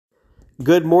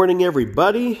Good morning,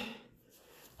 everybody.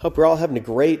 Hope you're all having a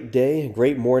great day, a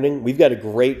great morning. We've got a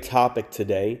great topic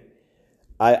today.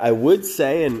 I would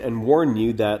say and warn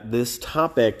you that this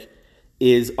topic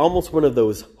is almost one of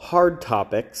those hard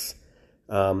topics,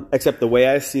 except the way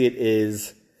I see it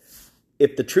is,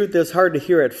 if the truth is hard to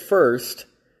hear at first,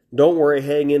 don't worry,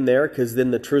 hang in there, because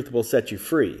then the truth will set you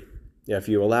free, if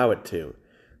you allow it to.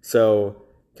 So,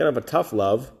 kind of a tough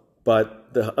love,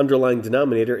 but the underlying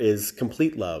denominator is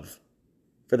complete love.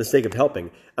 For the sake of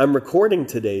helping. I'm recording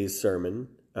today's sermon,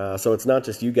 so it's not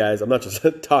just you guys. I'm not just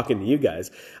talking to you guys.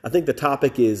 I think the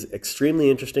topic is extremely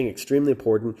interesting, extremely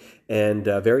important, and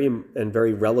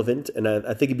very relevant, and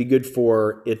I think it'd be good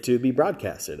for it to be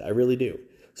broadcasted. I really do.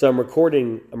 So I'm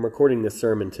recording this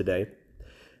sermon today.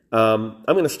 I'm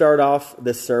going to start off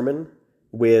this sermon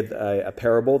with a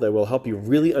parable that will help you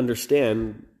really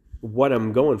understand what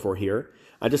I'm going for here.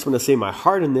 I just want to say my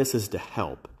heart in this is to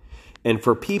help. And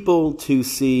for people to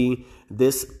see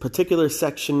this particular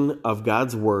section of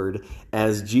God's Word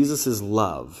as Jesus'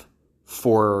 love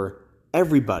for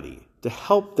everybody, to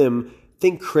help them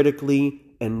think critically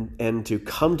and to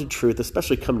come to truth,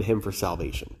 especially come to Him for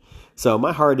salvation. So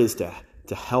my heart is to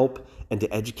help and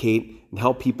to educate and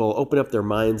help people open up their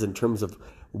minds in terms of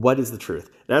what is the truth.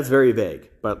 And that's very vague,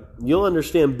 but you'll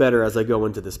understand better as I go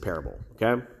into this parable,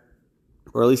 okay?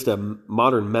 Or at least a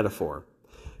modern metaphor.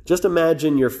 Just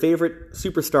imagine your favorite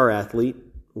superstar athlete,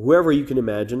 whoever you can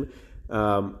imagine.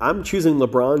 I'm choosing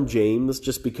LeBron James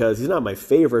just because he's not my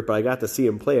favorite, but I got to see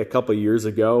him play a couple years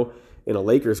ago in a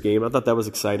Lakers game. I thought that was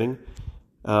exciting.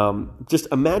 Just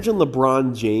imagine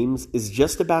LeBron James is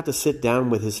just about to sit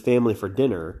down with his family for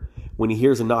dinner when he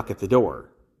hears a knock at the door.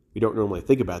 We don't normally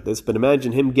think about this, but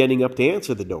imagine him getting up to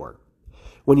answer the door.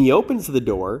 When he opens the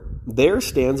door, there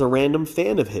stands a random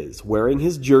fan of his, wearing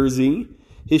his jersey,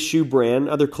 his shoe brand,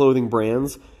 other clothing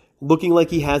brands, looking like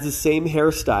he has the same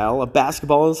hairstyle, a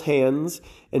basketball in his hands,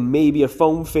 and maybe a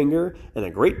foam finger, and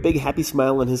a great big happy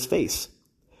smile on his face.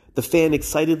 The fan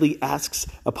excitedly asks,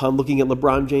 upon looking at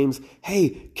LeBron James,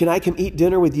 "Hey, can I come eat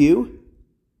dinner with you?"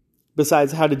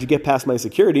 Besides, how did you get past my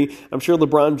security? I'm sure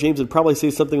LeBron James would probably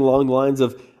say something along the lines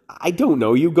of, "I don't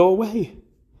know you, go away."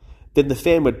 Then the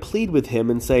fan would plead with him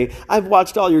and say, "I've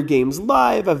watched all your games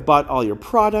live. I've bought all your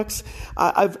products.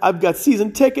 I've got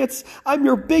season tickets. I'm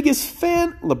your biggest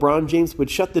fan." LeBron James would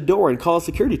shut the door and call a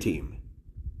security team.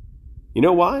 You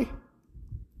know why?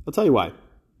 I'll tell you why.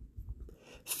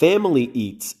 Family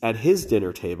eats at his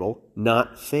dinner table,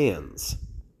 not fans.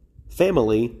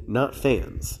 Family, not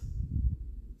fans.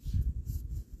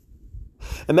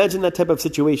 Imagine that type of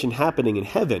situation happening in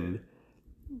heaven.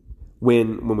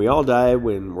 When we all die,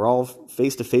 when we're all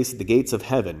face to face at the gates of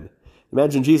heaven,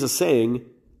 imagine Jesus saying,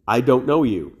 "I don't know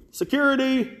you.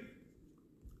 Security!"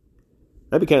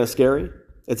 That'd be kind of scary.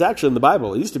 It's actually in the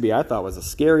Bible. It used to be, I thought, was the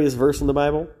scariest verse in the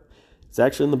Bible. It's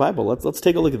actually in the Bible. Let's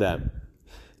take a look at that.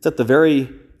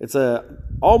 It's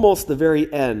almost the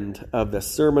very end of the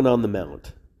Sermon on the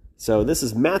Mount. So this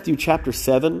is Matthew chapter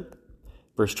 7,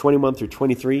 verse 21 through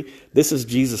 23. This is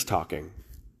Jesus talking.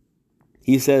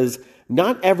 He says,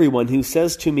 "Not everyone who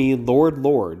says to me, 'Lord,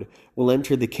 Lord,' will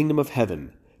enter the kingdom of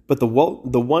heaven, but the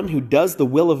one who does the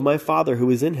will of my Father who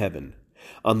is in heaven.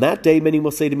 On that day many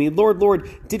will say to me, 'Lord, Lord,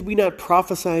 did we not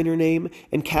prophesy in your name,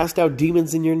 and cast out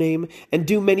demons in your name, and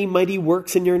do many mighty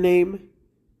works in your name?'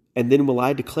 And then will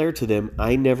I declare to them,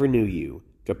 'I never knew you.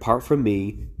 Depart from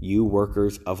me, you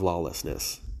workers of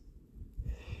lawlessness.'"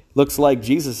 Looks like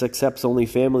Jesus accepts only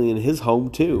family in his home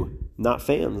too, not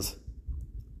fans.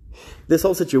 This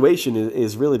whole situation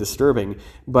is really disturbing,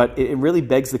 but it really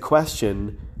begs the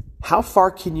question, how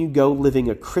far can you go living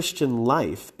a Christian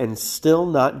life and still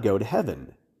not go to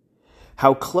heaven?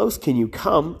 How close can you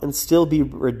come and still be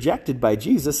rejected by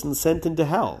Jesus and sent into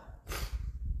hell?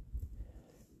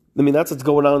 I mean, that's what's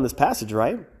going on in this passage,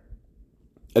 right?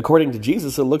 According to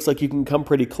Jesus, it looks like you can come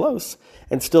pretty close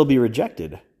and still be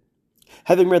rejected.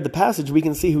 Having read the passage, we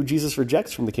can see who Jesus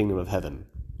rejects from the kingdom of heaven.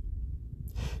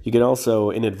 You can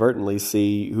also inadvertently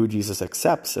see who Jesus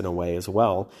accepts in a way as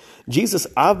well. Jesus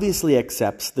obviously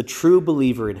accepts the true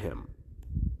believer in him.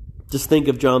 Just think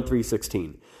of John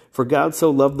 3:16. "For God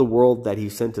so loved the world that he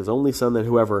sent his only Son, that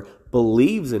whoever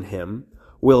believes in him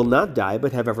will not die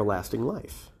but have everlasting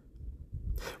life."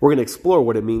 We're going to explore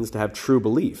what it means to have true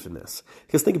belief in this.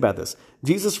 Because think about this.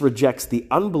 Jesus rejects the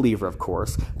unbeliever, of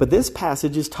course, but this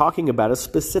passage is talking about a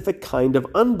specific kind of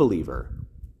unbeliever.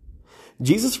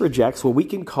 Jesus rejects what we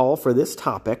can call for this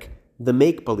topic the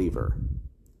make-believer.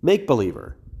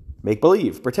 Make-believer.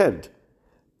 Make-believe. Pretend.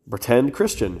 Pretend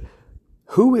Christian.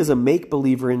 Who is a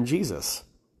make-believer in Jesus?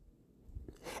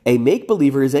 A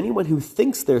make-believer is anyone who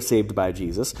thinks they're saved by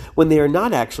Jesus when they are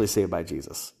not actually saved by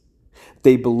Jesus.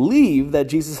 They believe that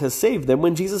Jesus has saved them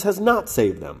when Jesus has not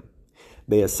saved them.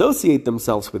 They associate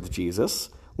themselves with Jesus,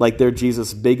 like they're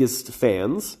Jesus' biggest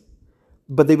fans,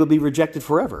 but they will be rejected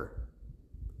forever.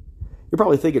 You're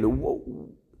probably thinking,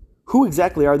 who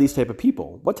exactly are these type of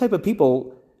people? What type of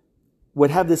people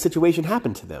would have this situation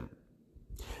happen to them?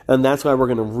 And that's why we're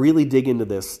going to really dig into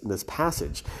this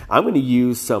passage. I'm going to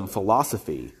use some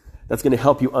philosophy that's going to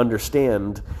help you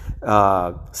understand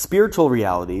spiritual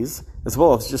realities as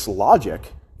well as just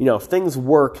logic. You know, if things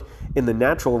work in the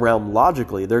natural realm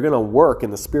logically, they're going to work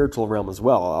in the spiritual realm as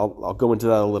well. I'll go into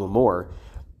that a little more.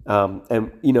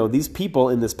 And, you know, these people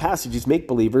in this passage, these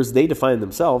make-believers, they define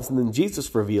themselves, and then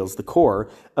Jesus reveals the core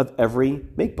of every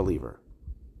make-believer.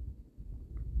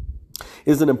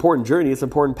 It's an important journey. It's an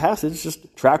important passage.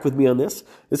 Just track with me on this.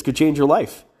 This could change your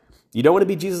life. You don't want to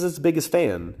be Jesus' biggest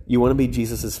fan. You want to be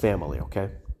Jesus' family, okay?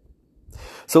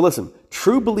 So listen,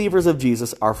 true believers of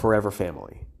Jesus are forever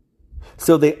family.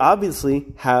 So they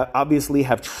obviously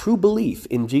have true belief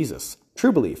in Jesus,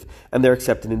 true belief, and they're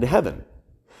accepted into heaven.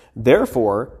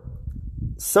 Therefore,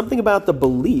 something about the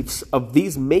beliefs of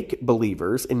these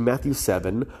make-believers in Matthew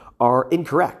 7 are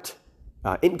incorrect,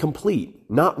 incomplete,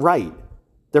 not right.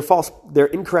 They're false, they're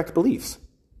incorrect beliefs.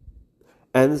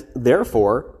 And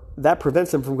therefore, that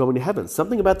prevents them from going to heaven.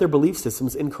 Something about their belief system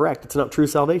is incorrect. It's not true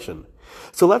salvation.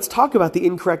 So let's talk about the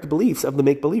incorrect beliefs of the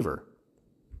make-believer.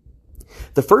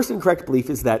 The first incorrect belief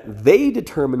is that they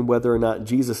determine whether or not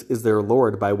Jesus is their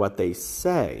Lord by what they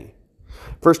say.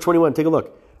 Verse 21, take a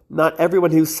look. Not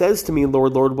everyone who says to me,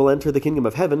 Lord, Lord, will enter the kingdom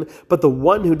of heaven, but the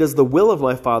one who does the will of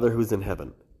my Father who's in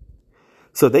heaven.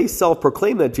 So they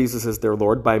self-proclaim that Jesus is their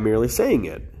Lord by merely saying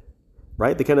it,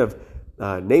 right? They kind of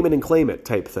name it and claim it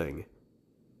type thing,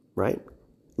 right?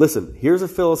 Listen, here's a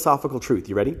philosophical truth.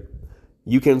 You ready?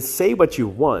 You can say what you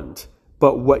want,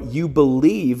 but what you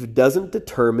believe doesn't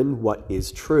determine what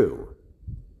is true.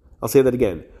 I'll say that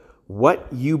again. What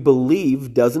you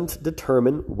believe doesn't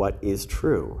determine what is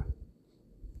true.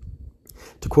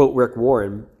 To quote Rick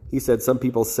Warren, he said, some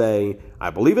people say,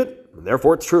 I believe it, and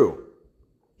therefore it's true.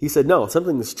 He said, no,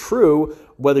 something is true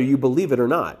whether you believe it or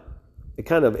not.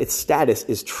 Its status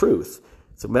is truth.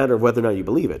 It's a matter of whether or not you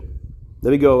believe it. Let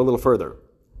me go a little further.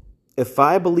 If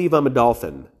I believe I'm a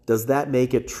dolphin, does that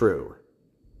make it true?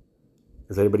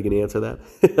 Is anybody going to answer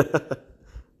that?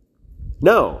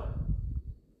 No.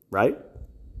 Right?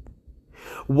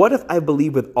 What if I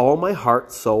believe with all my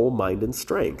heart, soul, mind, and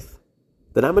strength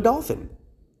that I'm a dolphin?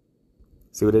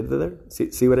 See what I did there?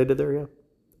 See what I did there? Yeah.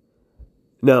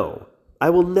 No. I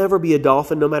will never be a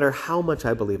dolphin no matter how much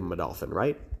I believe I'm a dolphin,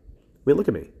 right? I mean, look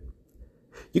at me.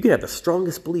 You can have the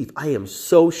strongest belief. I am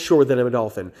so sure that I'm a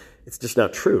dolphin. It's just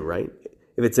not true, right?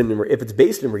 If it's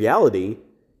based in reality,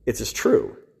 it's just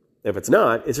true. If it's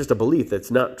not, it's just a belief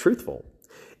that's not truthful.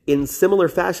 In similar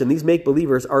fashion, these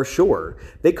make-believers are sure.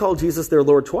 They call Jesus their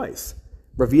Lord twice,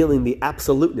 revealing the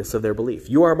absoluteness of their belief.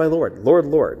 You are my Lord, Lord,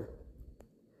 Lord.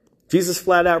 Jesus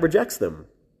flat out rejects them.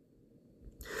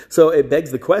 So it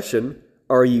begs the question,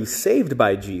 are you saved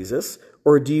by Jesus,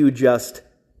 or do you just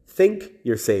think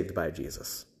you're saved by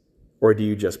Jesus? Or do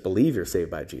you just believe you're saved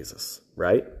by Jesus,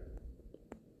 right?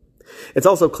 It's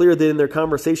also clear that in their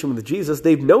conversation with Jesus,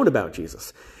 they've known about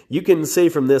Jesus. You can say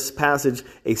from this passage,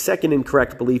 a second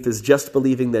incorrect belief is just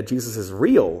believing that Jesus is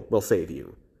real will save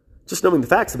you. Just knowing the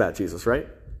facts about Jesus, right?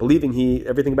 Believing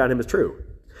everything about him is true.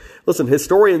 Listen,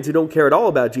 historians who don't care at all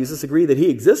about Jesus agree that he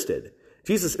existed.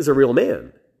 Jesus is a real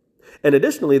man. And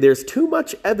additionally, there's too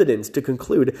much evidence to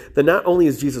conclude that not only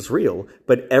is Jesus real,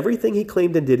 but everything he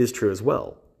claimed and did is true as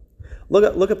well.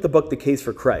 Look up the book, The Case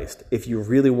for Christ, if you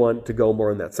really want to go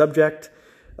more on that subject.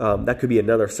 That could be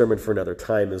another sermon for another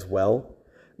time as well.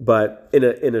 But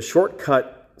in a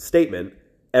shortcut statement,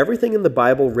 everything in the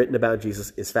Bible written about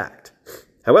Jesus is fact.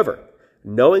 However,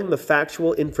 knowing the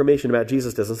factual information about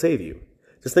Jesus doesn't save you.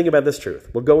 Just think about this truth.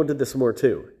 We'll go into this more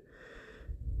too.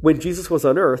 When Jesus was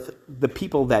on earth, the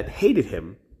people that hated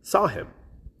him saw him,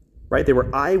 right? They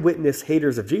were eyewitness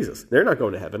haters of Jesus. They're not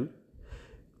going to heaven.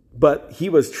 But he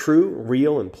was true,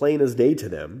 real, and plain as day to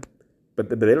them, but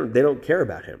they don't care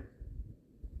about him.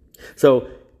 So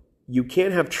you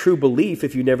can't have true belief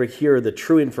if you never hear the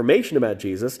true information about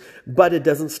Jesus, but it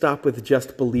doesn't stop with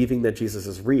just believing that Jesus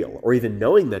is real, or even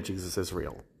knowing that Jesus is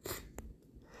real.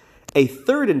 A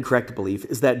third incorrect belief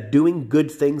is that doing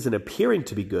good things and appearing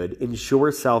to be good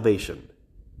ensures salvation.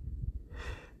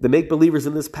 The make-believers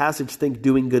in this passage think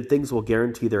doing good things will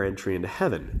guarantee their entry into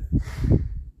heaven.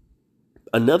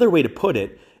 Another way to put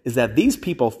it is that these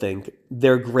people think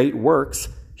their great works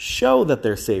show that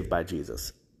they're saved by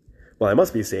Jesus. Well, I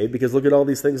must be saved because look at all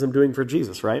these things I'm doing for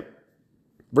Jesus, right?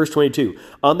 Verse 22,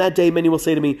 on that day many will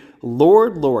say to me,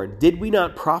 Lord, Lord, did we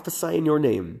not prophesy in your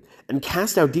name and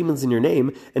cast out demons in your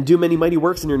name and do many mighty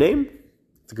works in your name?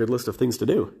 It's a good list of things to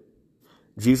do.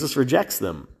 Jesus rejects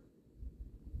them.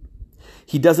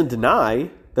 He doesn't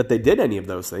deny that they did any of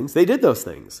those things. They did those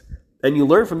things. And you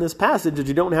learn from this passage that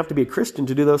you don't have to be a Christian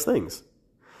to do those things.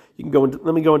 You can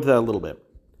let me go into that a little bit.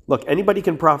 Look, anybody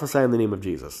can prophesy in the name of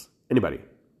Jesus. Anybody.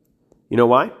 You know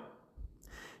why?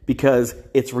 Because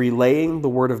it's relaying the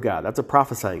word of God. That's what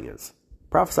prophesying is.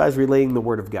 Prophesy is relaying the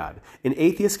word of God. An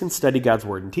atheist can study God's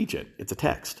word and teach it. It's a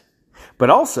text. But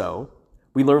also,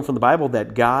 we learn from the Bible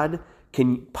that God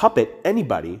can puppet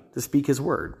anybody to speak his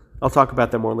word. I'll talk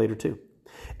about that more later too.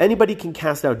 Anybody can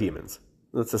cast out demons.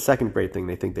 That's the second great thing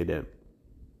they think they did.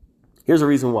 Here's a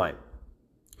reason why.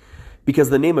 Because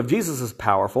the name of Jesus is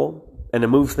powerful and it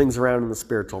moves things around in the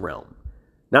spiritual realm.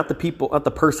 Not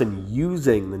the person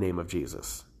using the name of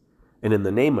Jesus. And in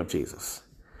the name of Jesus.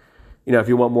 You know, if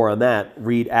you want more on that,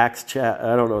 read Acts,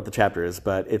 I don't know what the chapter is,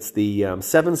 but it's the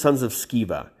 7 sons of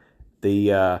Sceva,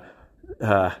 the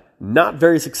not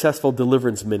very successful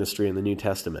deliverance ministry in the New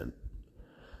Testament.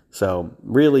 So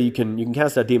really you can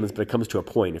cast out demons, but it comes to a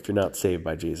point if you're not saved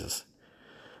by Jesus.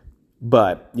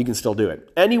 But you can still do it.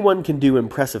 Anyone can do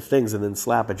impressive things and then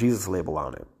slap a Jesus label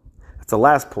on it. That's the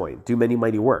last point. Do many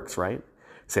mighty works, right?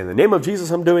 Say, in the name of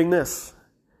Jesus, I'm doing this.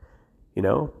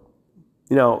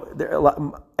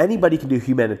 Anybody can do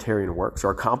humanitarian works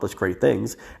or accomplish great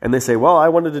things, and they say, well, I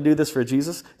wanted to do this for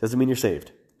Jesus, doesn't mean you're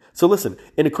saved. So listen,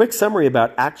 in a quick summary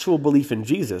about actual belief in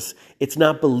Jesus, it's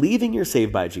not believing you're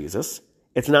saved by Jesus,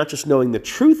 it's not just knowing the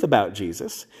truth about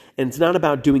Jesus, and it's not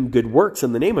about doing good works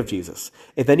in the name of Jesus.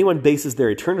 If anyone bases their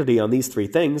eternity on these 3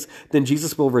 things, then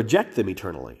Jesus will reject them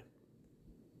eternally.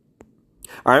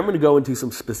 All right, I'm going to go into some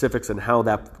specifics on how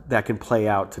that can play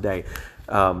out today.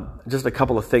 Just a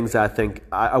couple of things that I think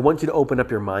I want you to open up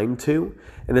your mind to.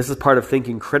 And this is part of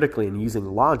thinking critically and using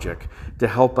logic to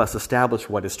help us establish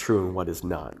what is true and what is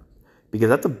not. Because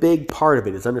that's a big part of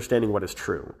it, is understanding what is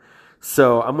true.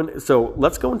 So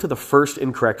let's go into the first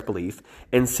incorrect belief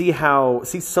and see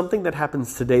something that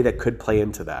happens today that could play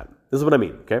into that. This is what I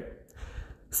mean, okay?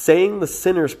 Saying the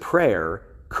sinner's prayer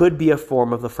could be a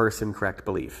form of the first incorrect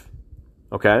belief.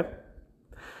 Okay?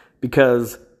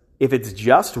 Because if it's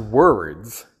just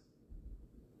words,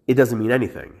 it doesn't mean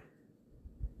anything.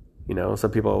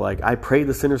 Some people are like, I prayed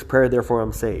the sinner's prayer, therefore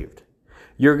I'm saved.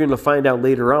 You're going to find out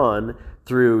later on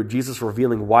through Jesus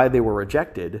revealing why they were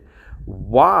rejected,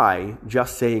 why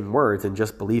just saying words and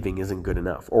just believing isn't good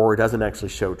enough, or it doesn't actually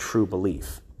show true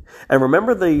belief. And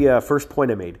remember the first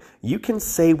point I made. You can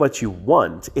say what you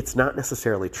want. It's not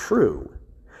necessarily true.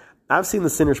 I've seen the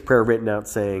sinner's prayer written out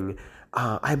saying,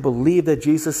 I believe that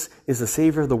Jesus is the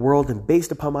Savior of the world, and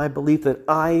based upon my belief that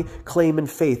I claim in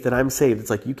faith that I'm saved. It's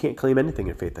like you can't claim anything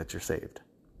in faith that you're saved.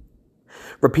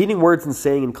 Repeating words and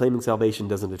saying and claiming salvation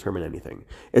doesn't determine anything.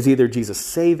 It's Jesus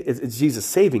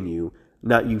saving you,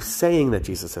 not you saying that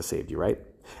Jesus has saved you, right?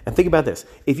 And think about this.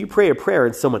 If you pray a prayer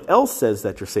and someone else says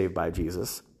that you're saved by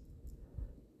Jesus,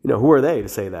 who are they to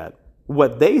say that?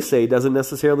 What they say doesn't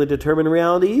necessarily determine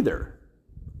reality either.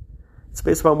 It's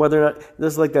based upon whether or not,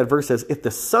 this is like that verse says, if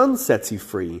the Son sets you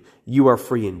free, you are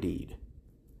free indeed.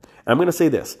 And I'm going to say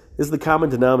this. This is the common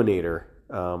denominator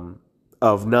about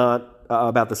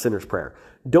the sinner's prayer.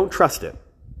 Don't trust it.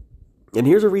 And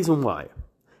here's a reason why.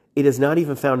 It is not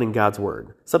even found in God's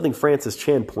word. Something Francis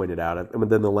Chan pointed out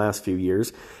within the last few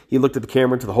years. He looked at the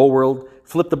camera to the whole world,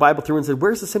 flipped the Bible through and said,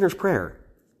 where's the sinner's prayer?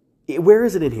 Where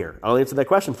is it in here? I'll answer that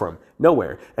question for him.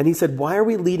 Nowhere. And he said, why are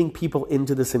we leading people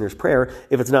into the sinner's prayer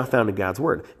if it's not found in God's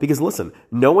word? Because listen,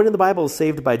 no one in the Bible is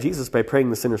saved by Jesus by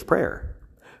praying the sinner's prayer.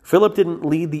 Philip didn't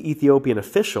lead the Ethiopian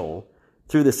official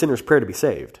through the sinner's prayer to be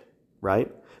saved, right?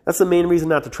 That's the main reason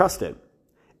not to trust it.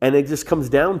 And it just comes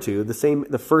down to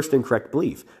the first incorrect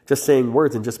belief. Just saying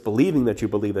words and just believing that you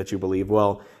believe,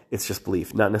 well, it's just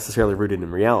belief, not necessarily rooted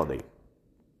in reality.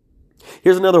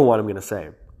 Here's another one I'm going to say.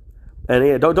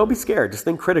 And don't be scared. Just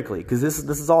think critically, because this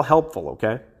is all helpful,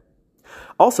 okay?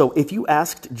 Also, if you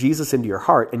asked Jesus into your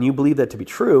heart and you believe that to be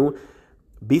true,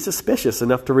 be suspicious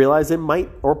enough to realize it might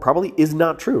or probably is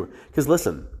not true. Because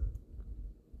listen,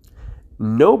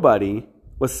 nobody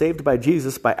was saved by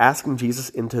Jesus by asking Jesus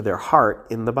into their heart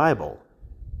in the Bible,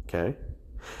 okay?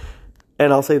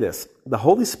 And I'll say this. The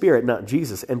Holy Spirit, not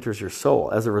Jesus, enters your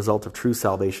soul as a result of true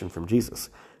salvation from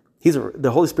Jesus. The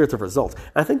Holy Spirit's a result.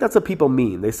 And I think that's what people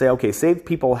mean. They say, okay, saved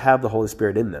people have the Holy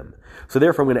Spirit in them. So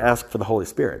therefore I'm going to ask for the Holy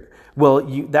Spirit. Well,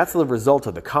 that's the result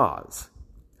of the cause.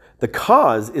 The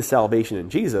cause is salvation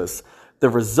in Jesus. The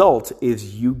result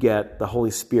is you get the Holy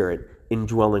Spirit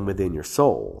indwelling within your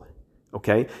soul.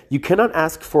 Okay? You cannot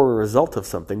ask for a result of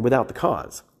something without the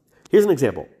cause. Here's an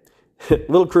example. A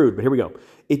little crude, but here we go.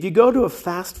 If you go to a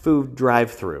fast food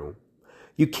drive-thru,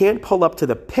 you can't pull up to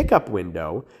the pickup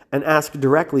window and ask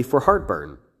directly for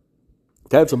heartburn.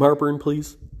 Can I have some heartburn,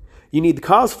 please? You need the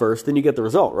cause first, then you get the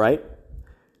result, right?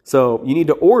 So you need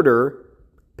to order,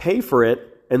 pay for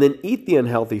it, and then eat the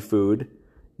unhealthy food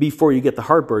before you get the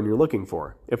heartburn you're looking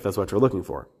for, if that's what you're looking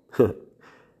for.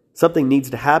 Something needs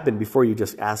to happen before you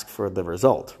just ask for the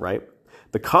result, right?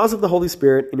 The cause of the Holy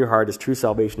Spirit in your heart is true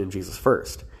salvation in Jesus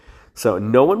first. So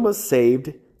no one was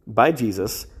saved by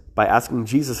Jesus by asking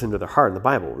Jesus into their heart in the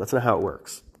Bible. That's not how it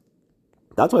works.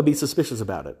 That's why be suspicious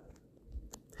about it.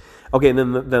 Okay, and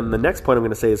then the next point I'm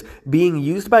going to say is being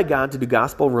used by God to do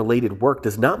gospel-related work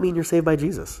does not mean you're saved by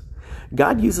Jesus.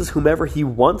 God uses whomever he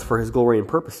wants for his glory and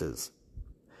purposes.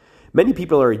 Many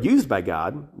people are used by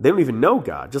God. They don't even know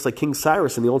God, just like King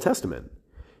Cyrus in the Old Testament.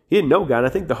 He didn't know God. I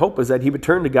think the hope was that he would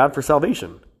turn to God for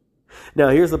salvation. Now,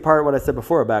 here's the part what I said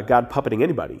before about God puppeting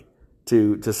anybody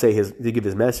to give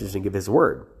his message and give his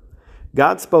word.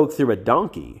 God spoke through a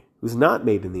donkey who's not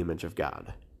made in the image of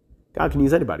God. God can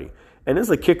use anybody. And this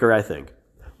is a kicker, I think.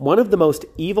 One of the most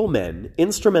evil men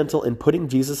instrumental in putting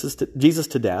Jesus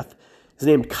to death is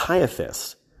named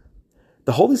Caiaphas.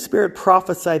 The Holy Spirit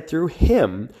prophesied through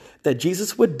him that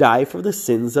Jesus would die for the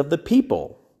sins of the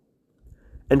people.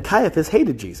 And Caiaphas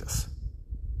hated Jesus.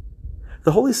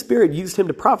 The Holy Spirit used him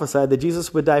to prophesy that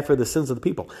Jesus would die for the sins of the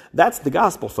people. That's the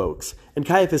gospel, folks. And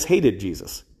Caiaphas hated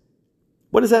Jesus.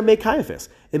 What does that make Caiaphas?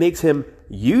 It makes him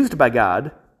used by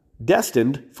God,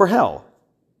 destined for hell.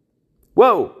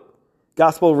 Whoa!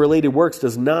 Gospel-related works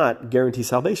does not guarantee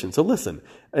salvation. So listen,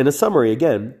 in a summary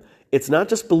again, it's not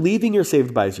just believing you're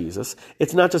saved by Jesus.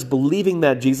 It's not just believing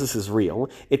that Jesus is real.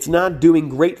 It's not doing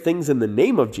great things in the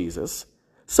name of Jesus.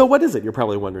 So what is it? You're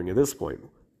probably wondering at this point.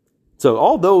 So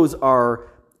all those are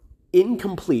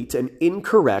incomplete and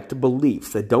incorrect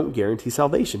beliefs that don't guarantee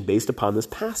salvation based upon this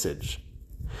passage.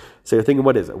 So you're thinking,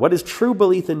 what is it? What is true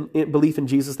belief in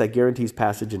Jesus that guarantees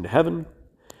passage into heaven?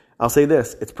 I'll say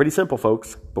this. It's pretty simple,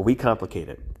 folks, but we complicate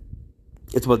it.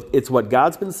 It's what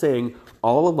God's been saying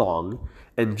all along,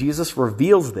 and Jesus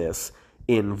reveals this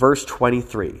in verse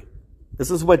 23. This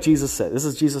is what Jesus said. This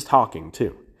is Jesus talking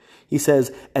too. He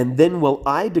says, "And then will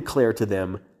I declare to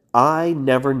them, I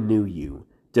never knew you.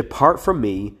 Depart from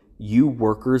me, you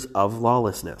workers of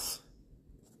lawlessness."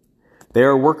 They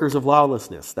are workers of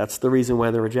lawlessness. That's the reason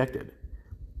why they're rejected.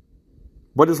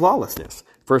 What is lawlessness?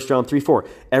 1 John 3:4.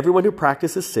 Everyone who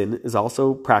practices sin is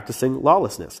also practicing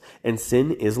lawlessness, and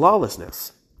sin is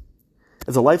lawlessness.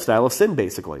 It's a lifestyle of sin,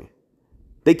 basically.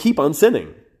 They keep on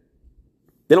sinning.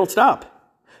 They don't stop.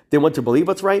 They want to believe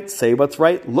what's right, say what's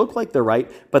right, look like they're right,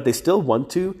 but they still want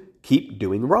to keep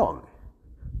doing wrong.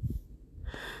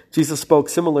 Jesus spoke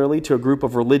similarly to a group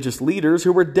of religious leaders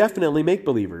who were definitely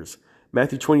make-believers.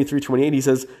 Matthew 23:28, he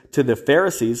says, to the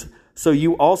Pharisees, "So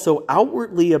you also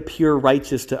outwardly appear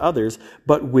righteous to others,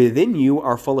 but within you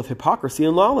are full of hypocrisy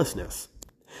and lawlessness."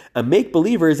 A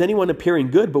make-believer is anyone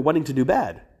appearing good but wanting to do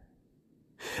bad.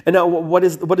 And now, what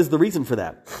is the reason for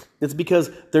that? It's because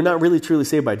they're not really truly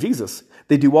saved by Jesus.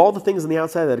 They do all the things on the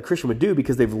outside that a Christian would do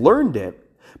because they've learned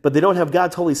it, but they don't have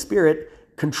God's Holy Spirit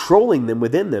controlling them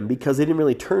within them because they didn't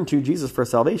really turn to Jesus for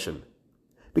salvation.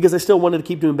 Because they still wanted to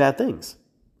keep doing bad things.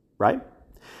 Right?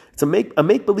 So a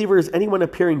make-believer is anyone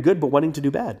appearing good but wanting to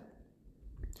do bad.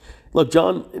 Look,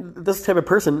 John, this type of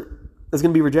person is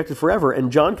going to be rejected forever,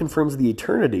 and John confirms the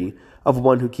eternity of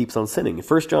one who keeps on sinning.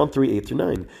 1 John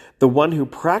 3:8-9. The one who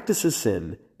practices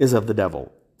sin is of the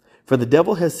devil, for the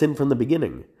devil has sinned from the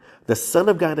beginning. The Son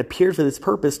of God appeared for this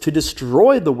purpose, to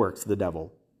destroy the works of the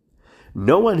devil.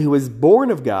 No one who is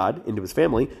born of God into his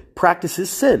family practices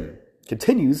sin,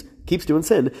 keeps doing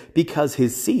sin, because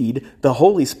his seed, the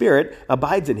Holy Spirit,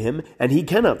 abides in him, and he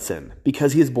cannot sin,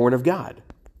 because he is born of God.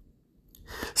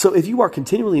 So if you are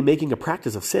continually making a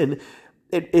practice of sin,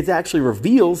 it actually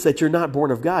reveals that you're not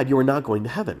born of God. You are not going to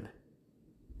heaven.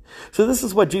 So this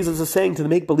is what Jesus is saying to the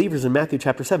make-believers in Matthew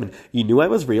chapter 7. You knew I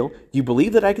was real. You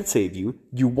believed that I could save you.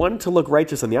 You wanted to look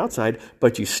righteous on the outside,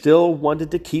 but you still wanted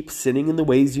to keep sinning in the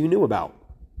ways you knew about.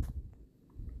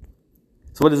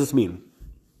 So what does this mean?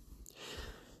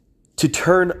 To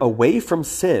turn away from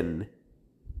sin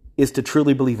is to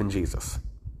truly believe in Jesus.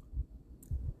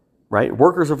 Right?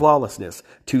 Workers of lawlessness.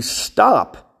 To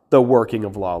stop the working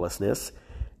of lawlessness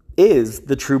is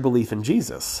the true belief in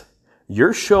Jesus.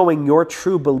 You're showing your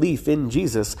true belief in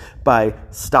Jesus by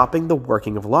stopping the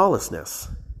working of lawlessness.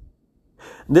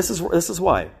 This is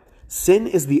why. Sin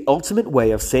is the ultimate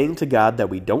way of saying to God that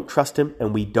we don't trust him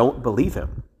and we don't believe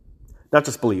him. Not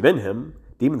just believe in him,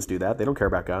 Demons do that. They don't care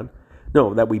about God.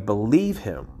 No, that we believe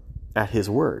him at his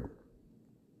word.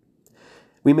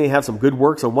 We may have some good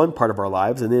works on one part of our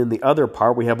lives, and then in the other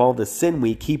part, we have all the sin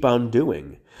we keep on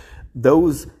doing.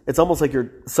 It's almost like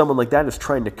someone like that is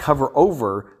trying to cover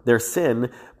over their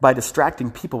sin by distracting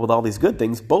people with all these good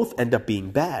things. Both end up being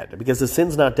bad because the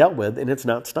sin's not dealt with and it's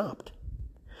not stopped.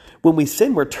 When we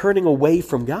sin, we're turning away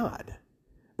from God,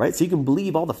 right? So you can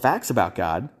believe all the facts about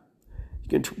God.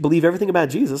 You can believe everything about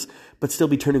Jesus, but still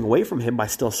be turning away from him by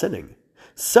still sinning.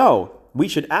 So we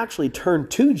should actually turn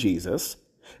to Jesus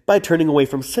by turning away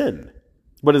from sin.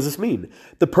 What does this mean?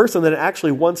 The person that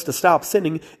actually wants to stop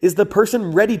sinning is the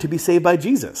person ready to be saved by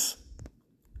Jesus.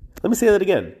 Let me say that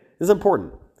again. This is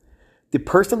important. The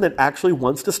person that actually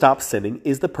wants to stop sinning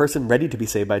is the person ready to be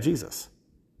saved by Jesus.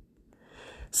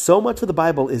 So much of the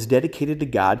Bible is dedicated to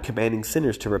God commanding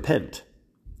sinners to repent.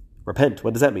 Repent,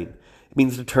 what does that mean? It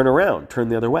means to turn around, turn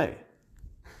the other way.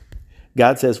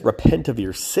 God says, repent of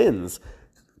your sins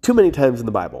too many times in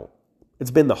the Bible.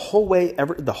 It's been the whole way,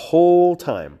 the whole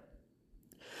time.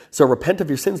 So repent of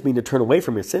your sins means to turn away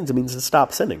from your sins. It means to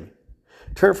stop sinning.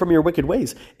 Turn from your wicked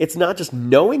ways. It's not just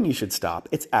knowing you should stop,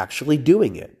 it's actually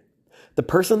doing it. The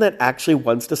person that actually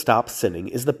wants to stop sinning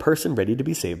is the person ready to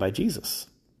be saved by Jesus.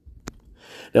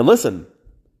 Now listen,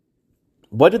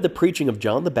 what did the preaching of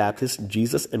John the Baptist,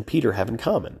 Jesus, and Peter have in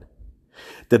common?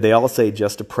 Did they all say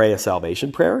just to pray a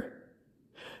salvation prayer?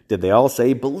 Did they all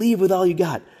say, believe with all you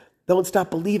got? Don't stop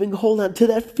believing, hold on to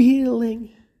that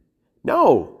feeling?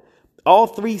 No. All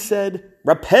three said,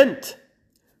 repent.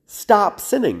 Stop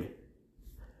sinning.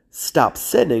 Stop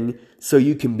sinning so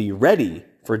you can be ready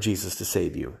for Jesus to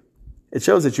save you. It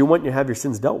shows that you want to have your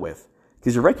sins dealt with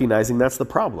because you're recognizing that's the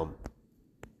problem.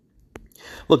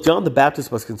 Look, John the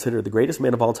Baptist was considered the greatest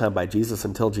man of all time by Jesus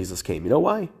until Jesus came. You know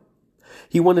why?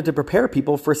 He wanted to prepare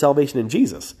people for salvation in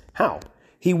Jesus. How?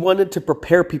 He wanted to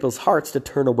prepare people's hearts to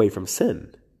turn away from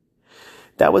sin.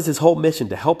 That was his whole mission,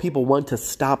 to help people want to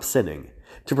stop sinning,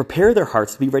 to prepare their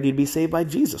hearts to be ready to be saved by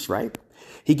Jesus, right?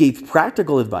 He gave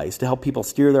practical advice to help people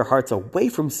steer their hearts away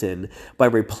from sin by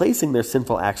replacing their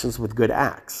sinful actions with good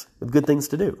acts, with good things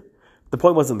to do. The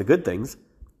point wasn't the good things.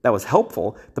 That was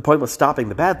helpful. The point was stopping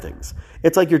the bad things.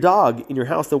 It's like your dog in your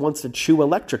house that wants to chew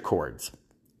electric cords.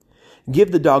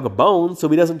 Give the dog a bone so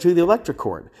he doesn't chew the electric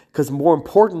cord, because more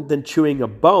important than chewing a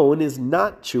bone is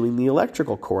not chewing the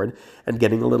electrical cord and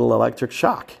getting a little electric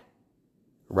shock,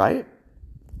 right?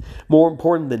 More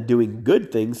important than doing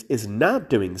good things is not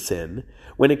doing sin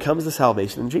when it comes to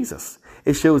salvation in Jesus.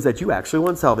 It shows that you actually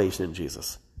want salvation in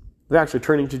Jesus. You're actually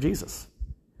turning to Jesus.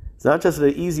 It's not just an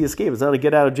easy escape. It's not a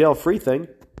get out of jail free thing.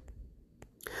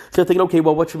 So you're thinking, okay,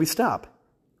 well, what should we stop?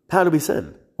 How do we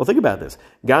sin? Well, think about this.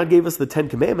 God gave us the 10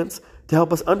 Commandments to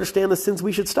help us understand the sins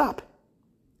we should stop.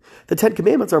 The 10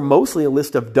 Commandments are mostly a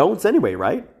list of don'ts anyway,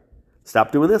 right?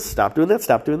 Stop doing this, stop doing that,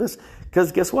 stop doing this.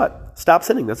 Because guess what? Stop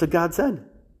sinning. That's what God said.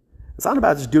 It's not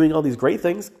about just doing all these great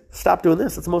things. Stop doing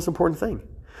this. That's the most important thing.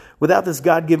 Without this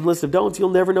God-given list of don'ts, you'll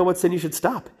never know what sin you should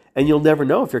stop. And you'll never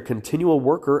know if you're a continual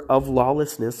worker of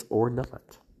lawlessness or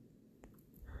not.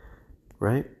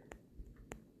 Right?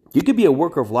 You could be a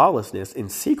worker of lawlessness in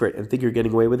secret and think you're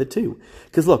getting away with it too.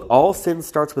 Because look, all sin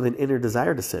starts with an inner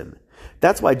desire to sin.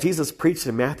 That's why Jesus preached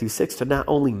in Matthew 6 to not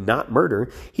only not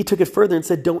murder, he took it further and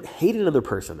said, don't hate another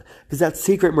person, because that's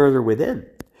secret murder within.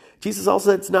 Jesus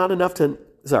also said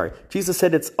Jesus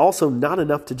said it's also not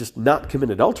enough to just not commit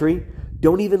adultery.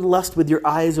 Don't even lust with your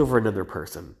eyes over another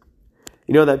person.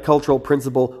 You know that cultural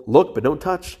principle, look but don't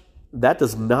touch? That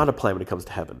does not apply when it comes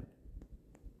to heaven.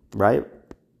 Right?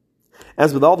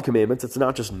 As with all the commandments, it's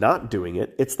not just not doing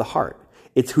it, it's the heart.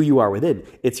 It's who you are within.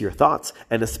 It's your thoughts,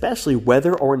 and especially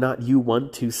whether or not you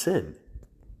want to sin.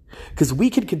 Because we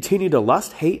can continue to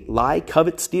lust, hate, lie,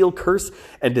 covet, steal, curse,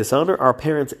 and dishonor our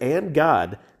parents and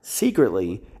God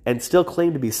secretly and still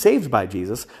claim to be saved by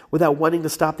Jesus without wanting to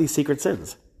stop these secret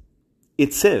sins.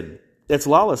 It's sin. It's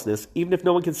lawlessness, even if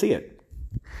no one can see it.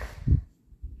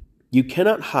 You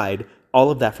cannot hide all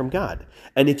of that from God.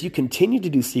 And if you continue to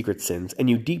do secret sins and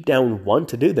you deep down want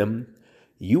to do them,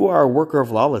 you are a worker of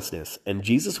lawlessness, and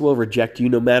Jesus will reject you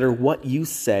no matter what you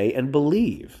say and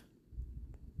believe.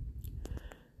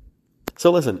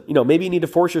 So listen, maybe you need to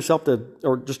force yourself to,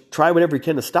 or just try whatever you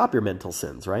can to stop your mental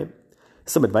sins, right?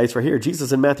 Some advice right here.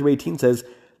 Jesus in Matthew 18 says,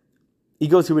 he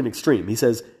goes to an extreme. He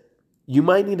says, you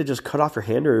might need to just cut off your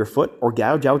hand or your foot or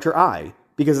gouge out your eye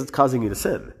because it's causing you to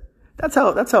sin. That's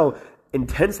how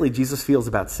intensely Jesus feels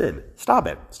about sin. Stop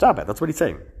it. Stop it. That's what he's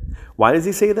saying. Why does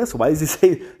he say this? Why does he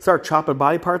say start chopping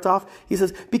body parts off? He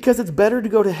says, because it's better to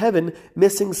go to heaven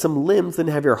missing some limbs than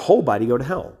have your whole body go to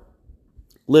hell.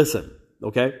 Listen,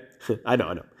 okay? I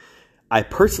know. I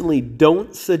personally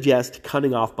don't suggest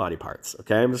cutting off body parts,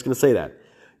 okay? I'm just going to say that.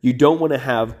 You don't want to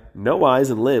have no eyes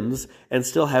and limbs and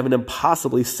still have an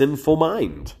impossibly sinful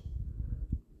mind,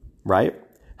 right?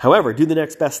 However, do the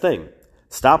next best thing.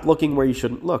 Stop looking where you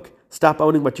shouldn't look. Stop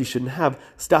owning what you shouldn't have.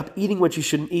 Stop eating what you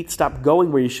shouldn't eat. Stop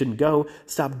going where you shouldn't go.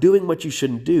 Stop doing what you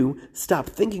shouldn't do. Stop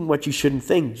thinking what you shouldn't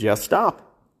think. Just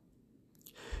stop.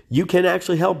 You can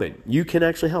actually help it. You can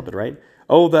actually help it, right?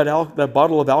 Oh, that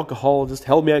bottle of alcohol just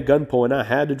held me at gunpoint and I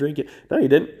had to drink it. No, you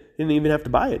didn't. You didn't even have to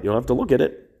buy it. You don't have to look at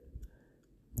it.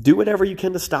 Do whatever you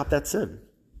can to stop that sin,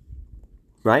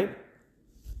 right?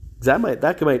 That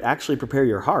might actually prepare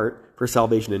your heart for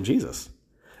salvation in Jesus.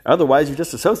 Otherwise, you're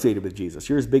just associated with Jesus.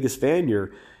 You're his biggest fan.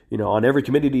 You're, on every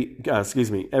committee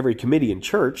in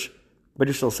church, but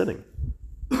you're still sinning.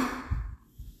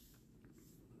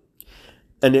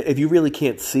 And if you really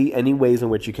can't see any ways in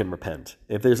which you can repent,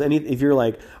 if you're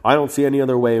like, I don't see any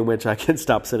other way in which I can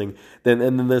stop sinning,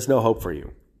 then there's no hope for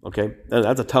you. Okay, and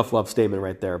that's a tough love statement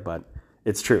right there, but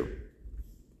it's true.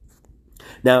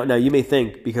 Now you may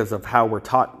think, because of how we're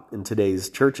taught in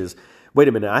today's churches, wait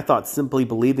a minute, I thought simply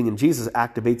believing in Jesus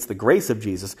activates the grace of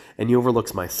Jesus and he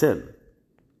overlooks my sin.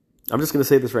 I'm just going to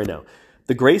say this right now.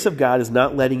 The grace of God is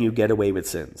not letting you get away with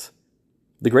sins.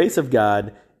 The grace of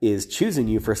God is choosing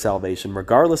you for salvation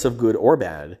regardless of good or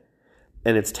bad,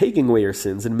 and it's taking away your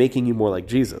sins and making you more like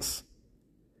Jesus.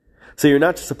 So you're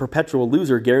not just a perpetual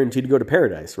loser guaranteed to go to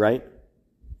paradise, right?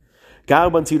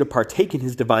 God wants you to partake in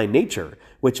his divine nature,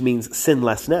 which means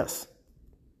sinlessness.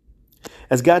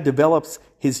 As God develops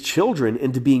his children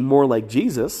into being more like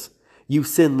Jesus, you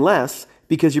sin less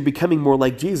because you're becoming more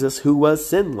like Jesus, who was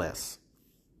sinless.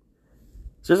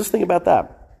 So just think about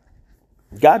that.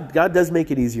 God does make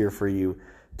it easier for you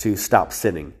to stop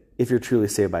sinning if you're truly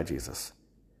saved by Jesus,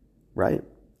 right?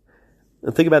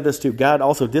 And think about this too. God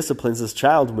also disciplines his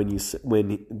child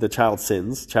when the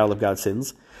child of God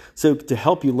sins, so to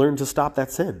help you learn to stop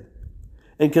that sin.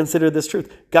 And consider this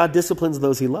truth. God disciplines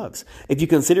those he loves. If you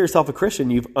consider yourself a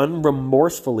Christian, you've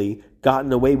unremorsefully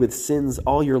gotten away with sins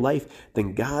all your life,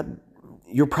 then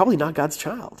you're probably not God's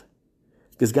child.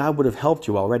 Because God would have helped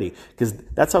you already. Because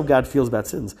that's how God feels about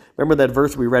sins. Remember that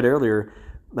verse we read earlier?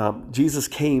 Jesus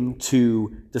came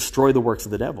to destroy the works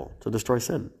of the devil, to destroy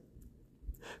sin.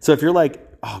 So if you're like,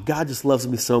 oh, God just loves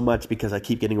me so much because I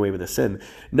keep getting away with this sin.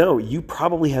 No, you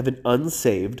probably have an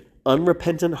unsaved,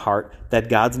 unrepentant heart that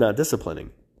God's not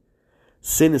disciplining.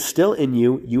 Sin is still in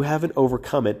you. You haven't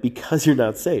overcome it because you're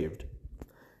not saved.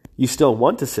 You still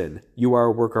want to sin. You are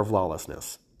a worker of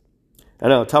lawlessness. I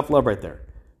know, tough love right there.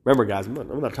 Remember, guys,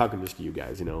 I'm not talking just to you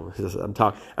guys.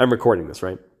 I'm recording this,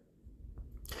 right?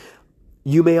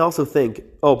 You may also think,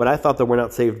 oh, but I thought that we're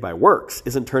not saved by works.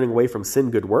 Isn't turning away from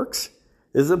sin good works?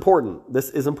 This is important. This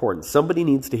is important. Somebody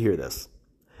needs to hear this.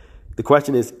 The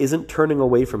question is, isn't turning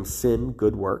away from sin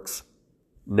good works?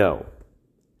 No.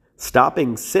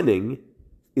 Stopping sinning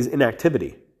is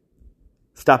inactivity.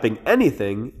 Stopping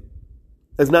anything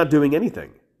is not doing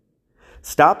anything.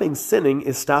 Stopping sinning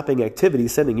is stopping activity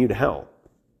sending you to hell.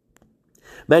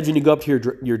 Imagine you go up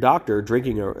to your doctor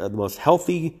drinking the most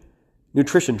healthy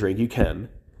nutrition drink you can.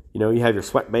 You have your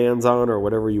sweatbands on or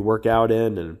whatever you work out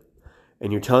in,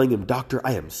 and you're telling him, doctor,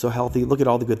 I am so healthy. Look at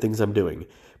all the good things I'm doing.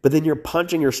 But then you're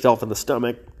punching yourself in the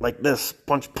stomach like this.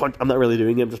 Punch, punch. I'm not really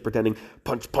doing it. I'm just pretending.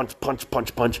 Punch, punch, punch,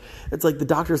 punch, punch. It's like the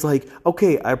doctor's like,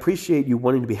 okay, I appreciate you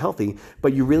wanting to be healthy,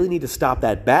 but you really need to stop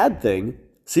that bad thing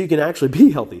so you can actually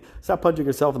be healthy. Stop punching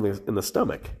yourself in the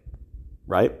stomach,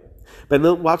 right? But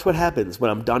then watch what happens when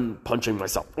I'm done punching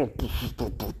myself.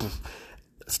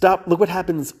 Stop. Look what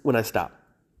happens when I stop.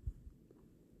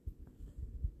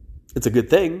 It's a good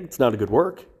thing. It's not a good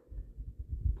work.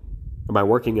 Am I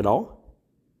working at all?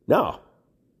 No.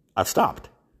 I've stopped.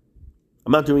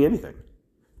 I'm not doing anything.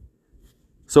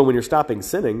 So when you're stopping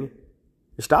sinning,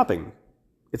 you're stopping.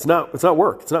 It's not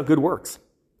work. It's not good works.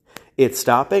 It's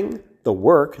stopping the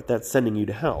work that's sending you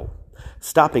to hell.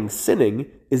 Stopping sinning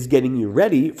is getting you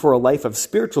ready for a life of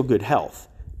spiritual good health,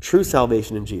 true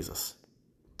salvation in Jesus.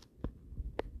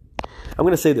 I'm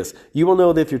going to say this. You will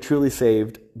know that if you're truly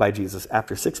saved by Jesus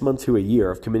after 6 months to a year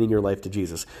of committing your life to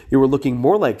Jesus, you are looking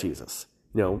more like Jesus,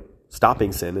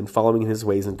 stopping sin and following his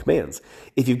ways and commands.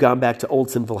 If you've gone back to old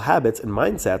sinful habits and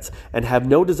mindsets and have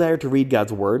no desire to read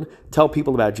God's word, tell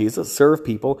people about Jesus, serve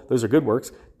people, those are good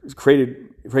works, created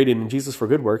in Jesus for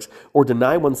good works, or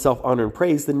deny oneself honor and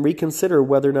praise, then reconsider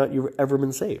whether or not you've ever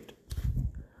been saved.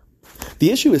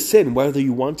 The issue is sin, whether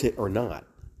you want it or not.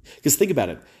 Because think about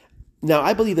it. Now,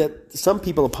 I believe that some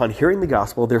people, upon hearing the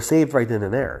gospel, they're saved right then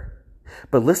and there.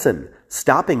 But listen,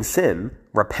 stopping sin,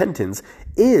 repentance,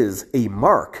 is a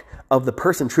mark of the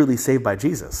person truly saved by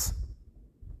Jesus.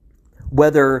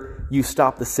 Whether you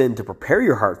stop the sin to prepare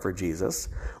your heart for Jesus,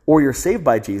 or you're saved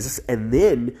by Jesus and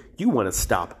then you want to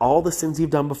stop all the sins you've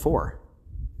done before.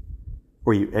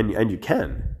 Or you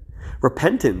can.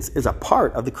 Repentance is a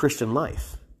part of the Christian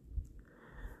life.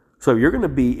 So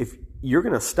if you're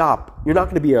going to stop, you're not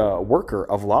going to be a worker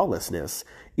of lawlessness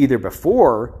either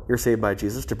before you're saved by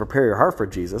Jesus to prepare your heart for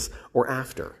Jesus or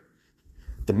after.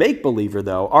 The make-believer,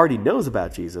 though, already knows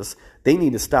about Jesus. They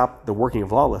need to stop the working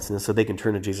of lawlessness so they can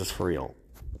turn to Jesus for real.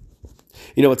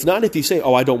 It's not if you say,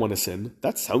 I don't want to sin.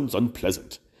 That sounds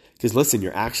unpleasant. Because listen,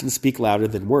 your actions speak louder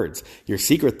than words. Your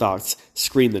secret thoughts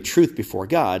scream the truth before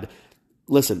God.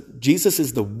 Listen, Jesus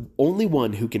is the only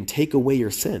one who can take away your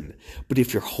sin. But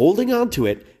if you're holding on to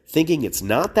it, thinking it's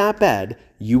not that bad,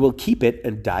 you will keep it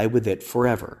and die with it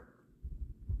forever.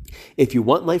 If you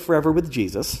want life forever with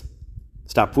Jesus,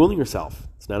 stop fooling yourself.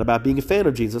 It's not about being a fan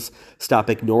of Jesus. Stop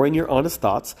ignoring your honest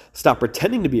thoughts. Stop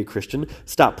pretending to be a Christian.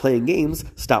 Stop playing games.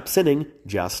 Stop sinning.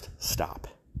 Just stop.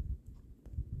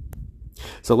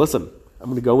 So listen, I'm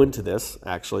going to go into this.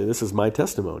 Actually, this is my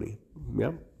testimony.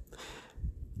 Yeah.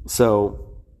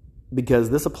 So, because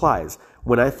this applies.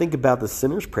 When I think about the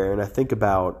sinner's prayer and I think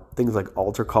about things like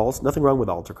altar calls, nothing wrong with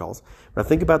altar calls. When I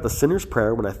think about the sinner's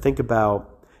prayer, when I think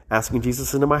about asking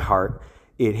Jesus into my heart,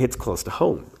 it hits close to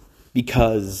home.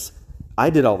 Because I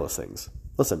did all those things.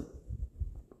 Listen,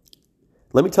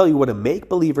 let me tell you what a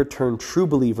make-believer turned true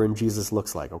believer in Jesus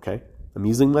looks like, okay? I'm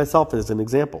using myself as an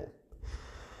example.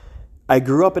 I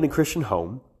grew up in a Christian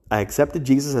home. I accepted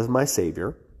Jesus as my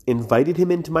Savior, invited him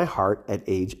into my heart at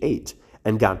age 8,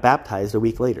 and got baptized a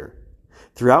week later.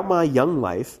 Throughout my young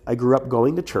life, I grew up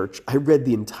going to church. I read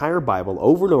the entire Bible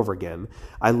over and over again.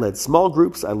 I led small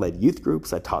groups. I led youth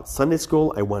groups. I taught Sunday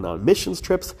school. I went on missions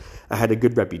trips. I had a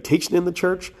good reputation in the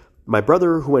church. My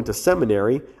brother, who went to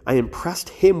seminary, I impressed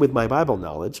him with my Bible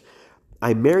knowledge.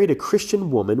 I married a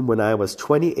Christian woman when I was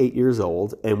 28 years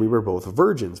old, and we were both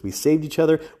virgins. We saved each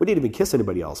other. We didn't even kiss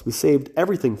anybody else. We saved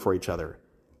everything for each other.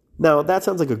 Now, that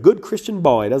sounds like a good Christian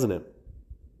boy, doesn't it?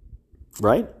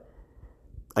 Right?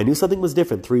 I knew something was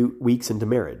different 3 weeks into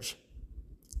marriage.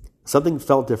 Something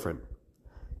felt different.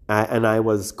 And I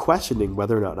was questioning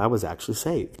whether or not I was actually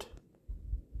saved.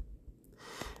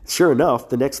 Sure enough,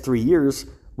 the next 3 years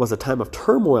was a time of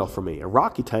turmoil for me, a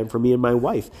rocky time for me and my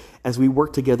wife, as we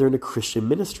worked together in a Christian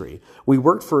ministry. We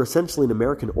worked for essentially an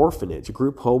American orphanage, a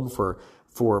group home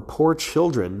for poor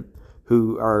children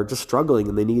who are just struggling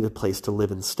and they need a place to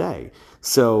live and stay.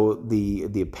 So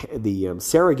the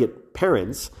surrogate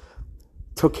parents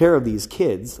took care of these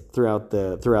kids throughout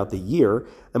the year,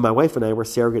 and my wife and I were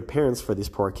surrogate parents for these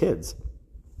poor kids.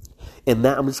 And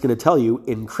that, I'm just going to tell you,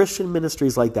 in Christian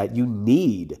ministries like that, you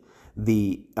need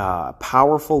the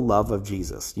powerful love of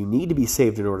Jesus. You need to be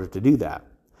saved in order to do that.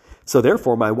 So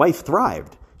therefore, my wife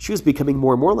thrived. She was becoming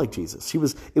more and more like Jesus.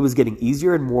 It was getting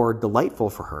easier and more delightful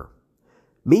for her.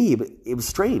 Me, it was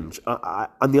strange.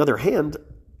 On the other hand,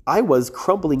 I was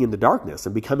crumbling into darkness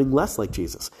and becoming less like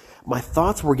Jesus. My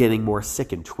thoughts were getting more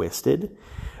sick and twisted.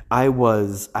 I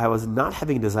was not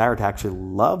having a desire to actually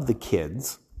love the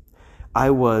kids.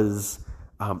 I was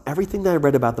everything that I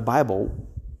read about the Bible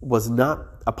was not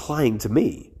applying to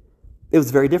me. It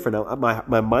was very different.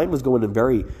 My mind was going in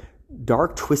very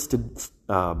dark, twisted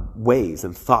ways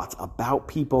and thoughts about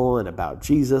people and about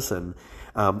Jesus, and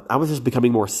I was just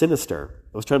becoming more sinister.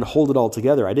 I was trying to hold it all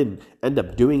together. I didn't end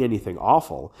up doing anything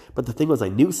awful, but the thing was I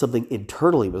knew something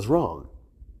internally was wrong.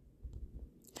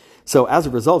 So as a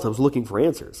result, I was looking for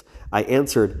answers. I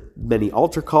answered many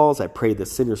altar calls. I prayed the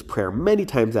sinner's prayer many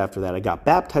times after that. I got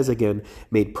baptized again,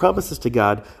 made promises to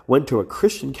God, went to a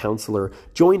Christian counselor,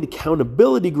 joined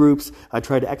accountability groups. I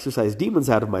tried to exorcise demons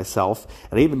out of myself,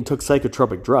 and I even took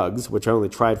psychotropic drugs, which I only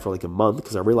tried for like a month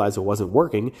because I realized it wasn't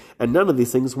working, and none of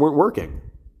these things weren't working.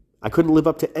 I couldn't live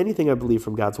up to anything I believed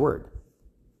from God's word.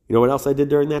 You know what else I did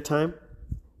during that time?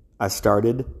 I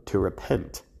started to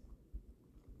repent.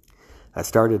 I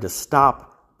started to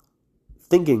stop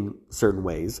thinking certain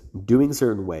ways, doing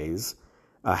certain ways,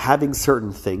 having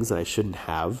certain things that I shouldn't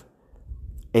have.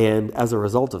 And as a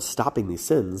result of stopping these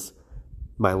sins,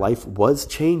 my life was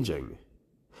changing.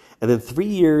 And then 3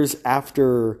 years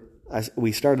after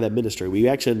we started that ministry, we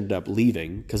actually ended up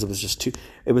leaving because it was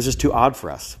just too odd for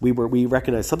us. We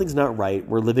recognized something's not right.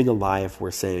 We're living a lie if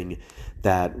we're saying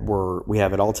that we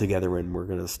have it all together and we're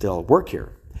going to still work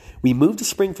here. We moved to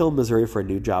Springfield, Missouri for a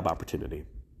new job opportunity.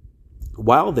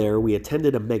 While there, we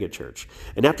attended a megachurch.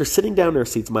 And after sitting down in our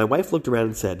seats, my wife looked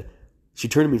around and she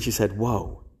turned to me and she said,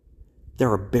 "Whoa,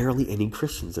 there are barely any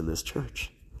Christians in this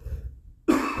church."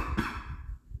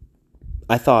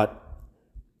 I thought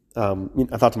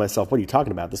to myself, what are you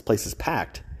talking about? This place is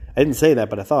packed. I didn't say that,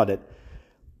 but I thought it.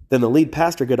 Then the lead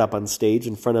pastor got up on stage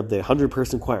in front of the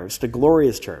 100-person choir. Just a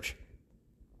glorious church.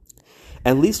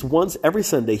 At least once every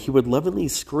Sunday, he would lovingly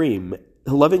scream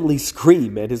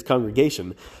at his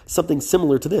congregation something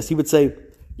similar to this. He would say,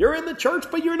 "You're in the church,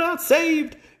 but you're not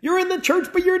saved. You're in the church,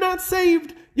 but you're not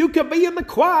saved. You could be in the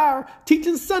choir,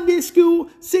 teaching Sunday school,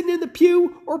 sitting in the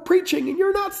pew, or preaching, and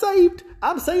you're not saved.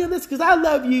 I'm saying this because I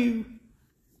love you."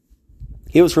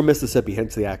 He was from Mississippi,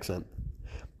 hence the accent.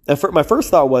 My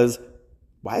first thought was,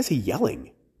 why is he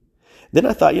yelling? Then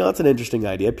I thought, that's an interesting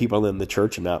idea. People in the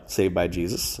church are not saved by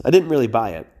Jesus. I didn't really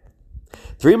buy it.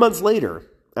 3 months later,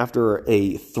 after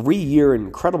a 3-year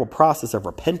incredible process of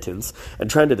repentance and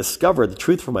trying to discover the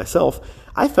truth for myself,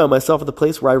 I found myself at the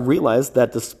place where I realized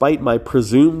that despite my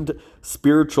presumed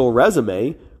spiritual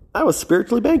resume, I was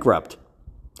spiritually bankrupt.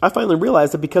 I finally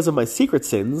realized that because of my secret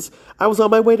sins, I was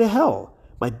on my way to hell.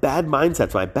 My bad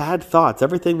mindsets, my bad thoughts,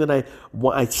 everything that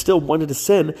I still wanted to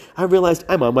sin, I realized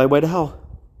I'm on my way to hell.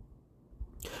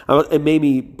 It made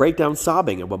me break down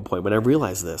sobbing at one point when I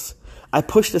realized this. I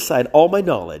pushed aside all my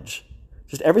knowledge,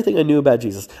 just everything I knew about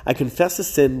Jesus. I confessed a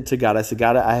sin to God. I said,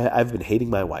 "God, I've been hating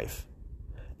my wife."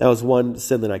 That was one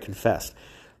sin that I confessed,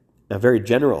 a very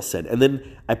general sin. And then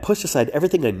I pushed aside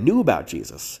everything I knew about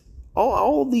Jesus,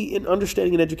 all the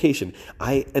understanding and education.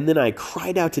 And then I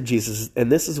cried out to Jesus,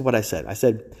 and this is what I said. I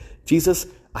said, "Jesus,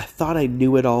 I thought I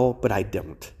knew it all, but I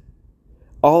don't.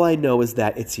 All I know is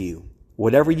that it's you.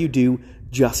 Whatever you do,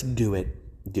 just do it.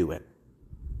 Do it."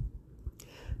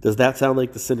 Does that sound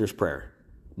like the sinner's prayer?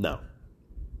 No.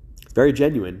 It's very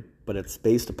genuine, but it's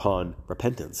based upon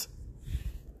repentance.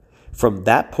 From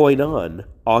that point on,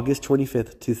 August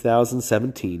 25th,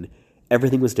 2017,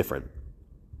 everything was different.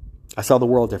 I saw the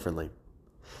world differently.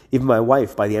 Even my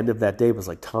wife, by the end of that day, was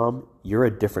like, "Tom, you're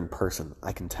a different person.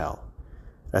 I can tell."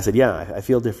 I said, "Yeah, I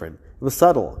feel different." It was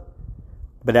subtle.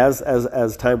 But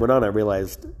as time went on, I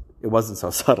realized it wasn't so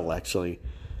subtle, actually.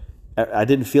 I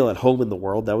didn't feel at home in the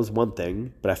world. That was one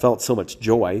thing. But I felt so much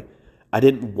joy. I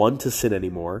didn't want to sin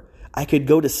anymore. I could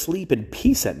go to sleep in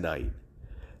peace at night.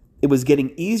 It was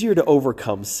getting easier to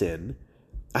overcome sin.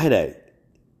 I had an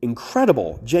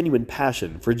incredible, genuine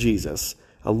passion for Jesus,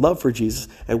 a love for Jesus,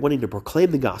 and wanting to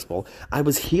proclaim the gospel. I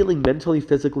was healing mentally,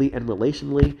 physically, and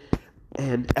relationally.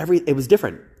 And it was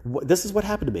different. This is what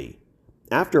happened to me.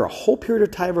 After a whole period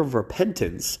of time of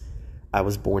repentance, I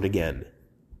was born again.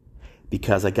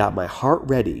 Because I got my heart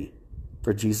ready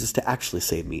for Jesus to actually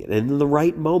save me. And in the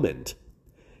right moment,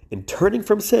 in turning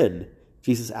from sin,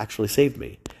 Jesus actually saved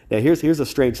me. Now here's a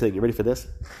strange thing. You ready for this?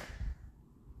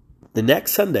 The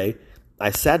next Sunday,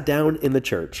 I sat down in the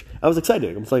church. I was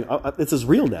excited. I was like, this is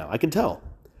real now. I can tell.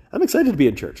 I'm excited to be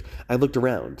in church. I looked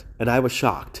around and I was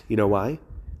shocked. You know why?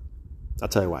 I'll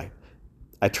tell you why.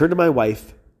 I turned to my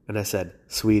wife and I said,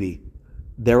 "Sweetie,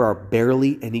 there are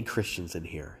barely any Christians in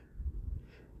here."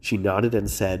 She nodded and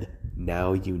said,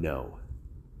 "Now you know."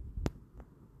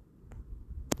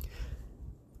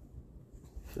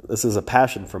 This is a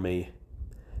passion for me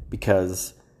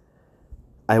because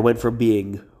I went from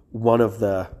being one of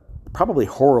the probably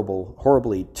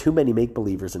horribly too many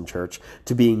make-believers in church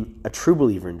to being a true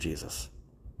believer in Jesus.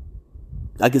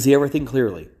 I could see everything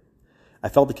clearly. I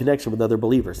felt the connection with other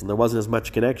believers, and there wasn't as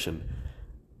much connection.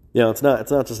 It's not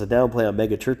just a downplay on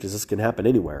mega churches. This can happen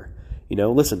anywhere.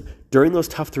 Listen, during those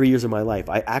tough 3 years of my life,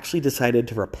 I actually decided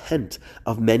to repent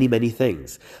of many, many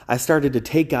things. I started to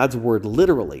take God's word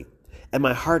literally, and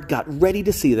my heart got ready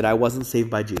to see that I wasn't saved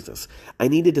by Jesus. I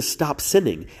needed to stop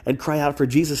sinning and cry out for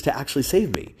Jesus to actually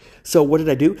save me. So what did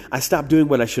I do? I stopped doing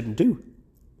what I shouldn't do.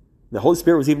 The Holy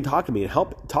Spirit was even talking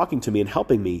to me and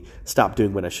helping me stop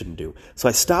doing what I shouldn't do. So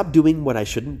I stopped doing what I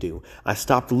shouldn't do. I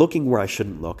stopped looking where I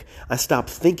shouldn't look. I stopped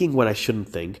thinking what I shouldn't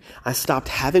think. I stopped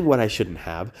having what I shouldn't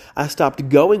have. I stopped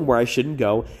going where I shouldn't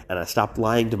go, and I stopped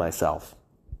lying to myself.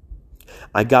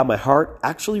 I got my heart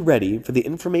actually ready for the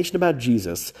information about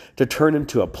Jesus to turn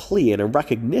into a plea and a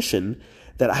recognition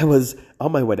that I was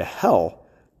on my way to hell,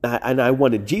 and I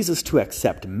wanted Jesus to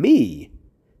accept me.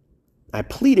 I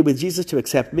pleaded with Jesus to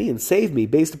accept me and save me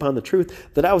based upon the truth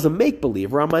that I was a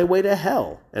make-believer on my way to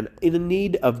hell and in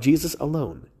need of Jesus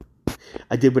alone.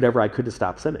 I did whatever I could to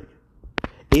stop sinning.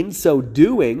 In so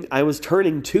doing, I was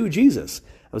turning to Jesus.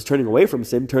 I was turning away from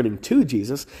sin, turning to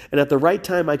Jesus, and at the right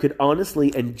time, I could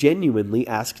honestly and genuinely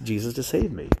ask Jesus to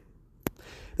save me.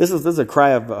 This is a cry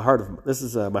of the heart. This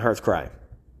is my heart's cry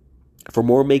for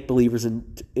more make-believers.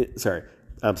 Sorry.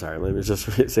 Let me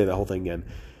just say the whole thing again.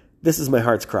 This is my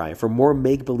heart's cry for more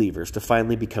make-believers to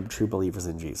finally become true believers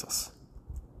in Jesus.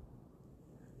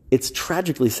 It's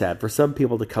tragically sad for some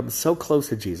people to come so close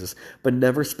to Jesus, but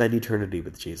never spend eternity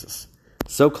with Jesus.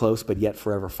 So close, but yet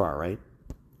forever far, right?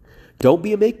 Don't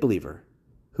be a make-believer.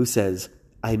 who says,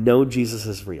 I know Jesus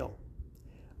is real.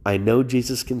 I know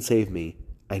Jesus can save me.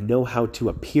 I know how to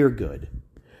appear good.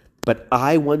 But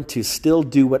I want to still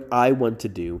do what I want to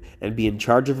do and be in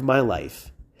charge of my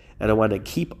life. And I want to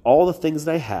keep all the things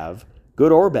that I have,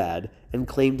 good or bad, and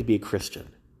claim to be a Christian.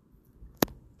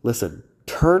 Listen,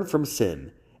 turn from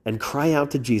sin and cry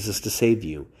out to Jesus to save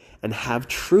you and have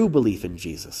true belief in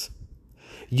Jesus.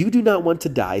 You do not want to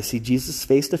die, see Jesus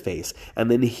face to face,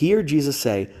 and then hear Jesus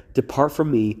say, depart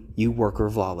from me, you worker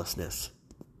of lawlessness.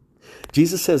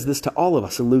 Jesus says this to all of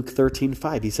us in Luke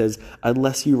 13:5. He says,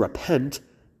 unless you repent,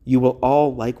 you will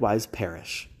all likewise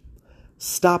perish.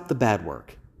 Stop the bad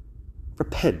work.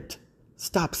 Repent.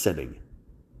 Stop sinning.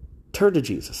 Turn to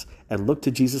Jesus and look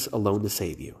to Jesus alone to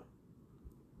save you.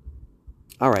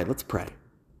 All right, let's pray.